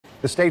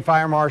The state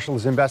fire marshal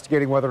is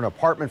investigating whether an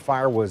apartment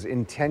fire was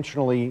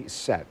intentionally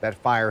set. That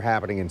fire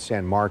happening in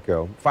San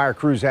Marco. Fire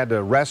crews had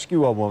to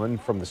rescue a woman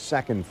from the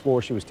second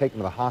floor. She was taken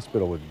to the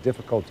hospital with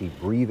difficulty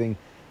breathing,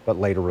 but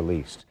later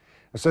released.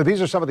 So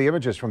these are some of the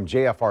images from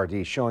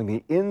JFRD showing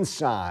the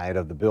inside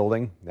of the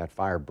building. That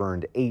fire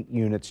burned 8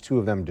 units, 2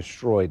 of them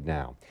destroyed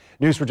now.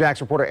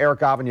 News4JAX reporter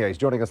Eric Avanier is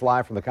joining us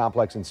live from the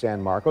complex in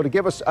San Marco to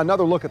give us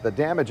another look at the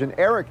damage. And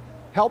Eric,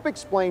 help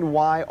explain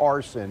why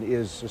arson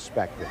is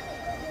suspected.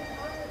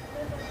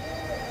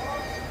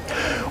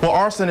 Well,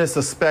 arson is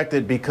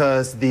suspected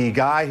because the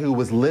guy who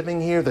was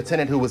living here, the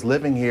tenant who was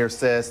living here,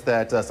 says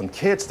that some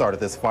kids started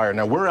this fire.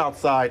 Now, we're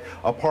outside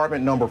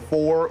apartment number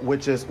 4,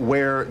 which is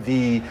where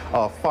the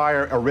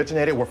fire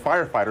originated, where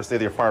firefighters say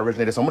the fire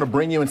originated. So I'm going to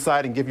bring you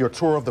inside and give you a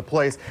tour of the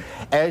place.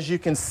 As you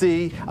can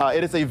see,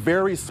 it is a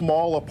very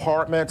small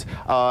apartment.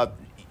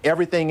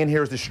 Everything in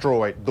here is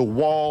destroyed. The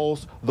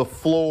walls, the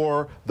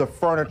floor, the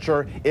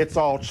furniture, it's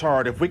all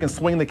charred. If we can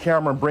swing the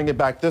camera and bring it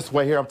back this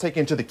way here, I'm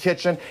taking you to the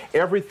kitchen.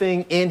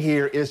 Everything in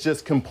here is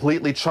just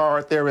completely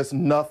charred. There is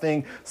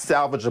nothing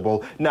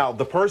salvageable. Now,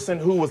 the person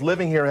who was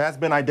living here has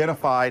been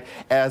identified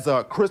as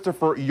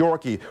Christopher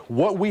Yorkie.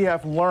 What we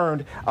have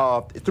learned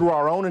through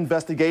our own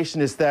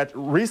investigation is that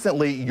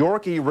recently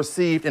Yorkie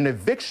received an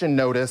eviction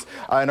notice.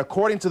 And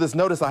according to this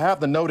notice, I have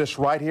the notice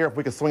right here. If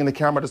we can swing the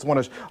camera, I just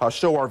want to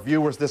show our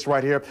viewers this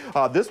right here.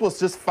 This was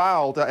just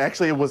filed.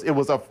 Actually, it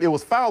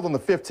was filed on the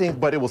 15th,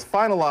 but it was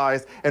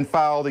finalized and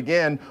filed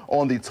again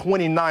on the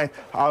 29th.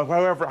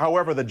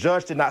 However, the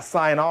judge did not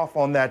sign off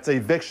on that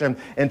eviction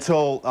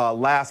until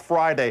last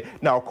Friday.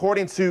 Now,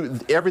 according to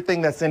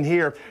everything that's in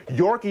here,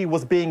 Yorkie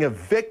was being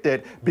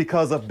evicted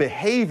because of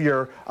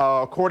behavior,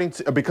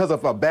 because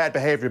of bad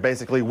behavior.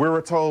 Basically, we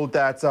were told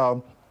that.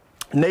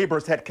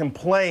 Neighbors had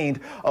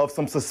complained of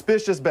some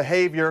suspicious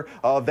behavior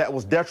that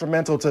was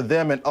detrimental to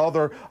them and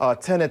other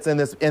tenants in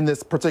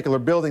this particular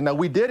building. Now,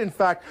 we did, in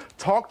fact,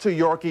 talk to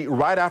Yorkie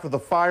right after the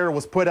fire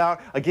was put out.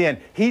 Again,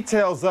 he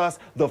tells us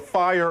the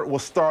fire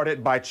was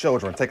started by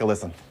children. Take a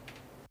listen.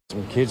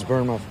 Some kids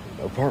burned my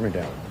apartment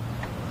down.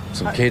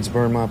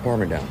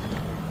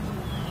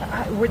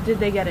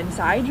 Did they get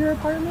inside your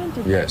apartment?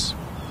 Yes.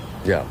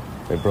 Yeah.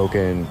 They broke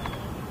in.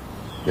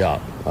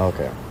 Yeah.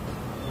 Okay.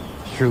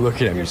 You're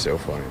looking at me so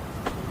funny.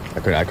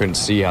 I couldn't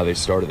see how they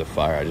started the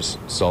fire. I just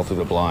saw through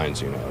the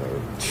blinds, you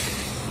know.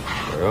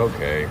 They're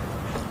okay.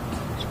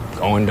 It's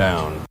going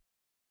down.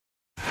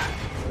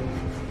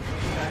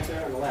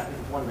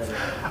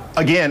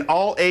 Again,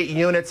 all 8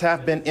 units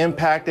have been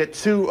impacted,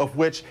 2 of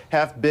which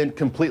have been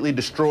completely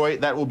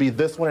destroyed. That will be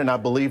this one, and I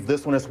believe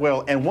this one as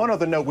well. And one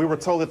other note, we were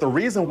told that the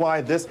reason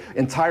why this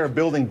entire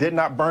building did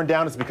not burn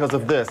down is because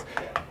of this.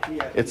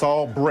 It's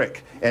all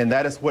brick, and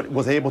that is what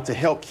was able to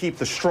help keep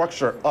the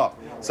structure up.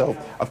 So,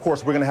 of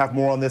course, we're going to have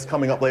more on this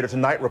coming up later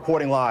tonight.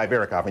 Reporting live,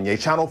 Eric Avanier,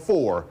 Channel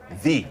 4,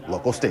 the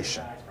local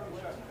station.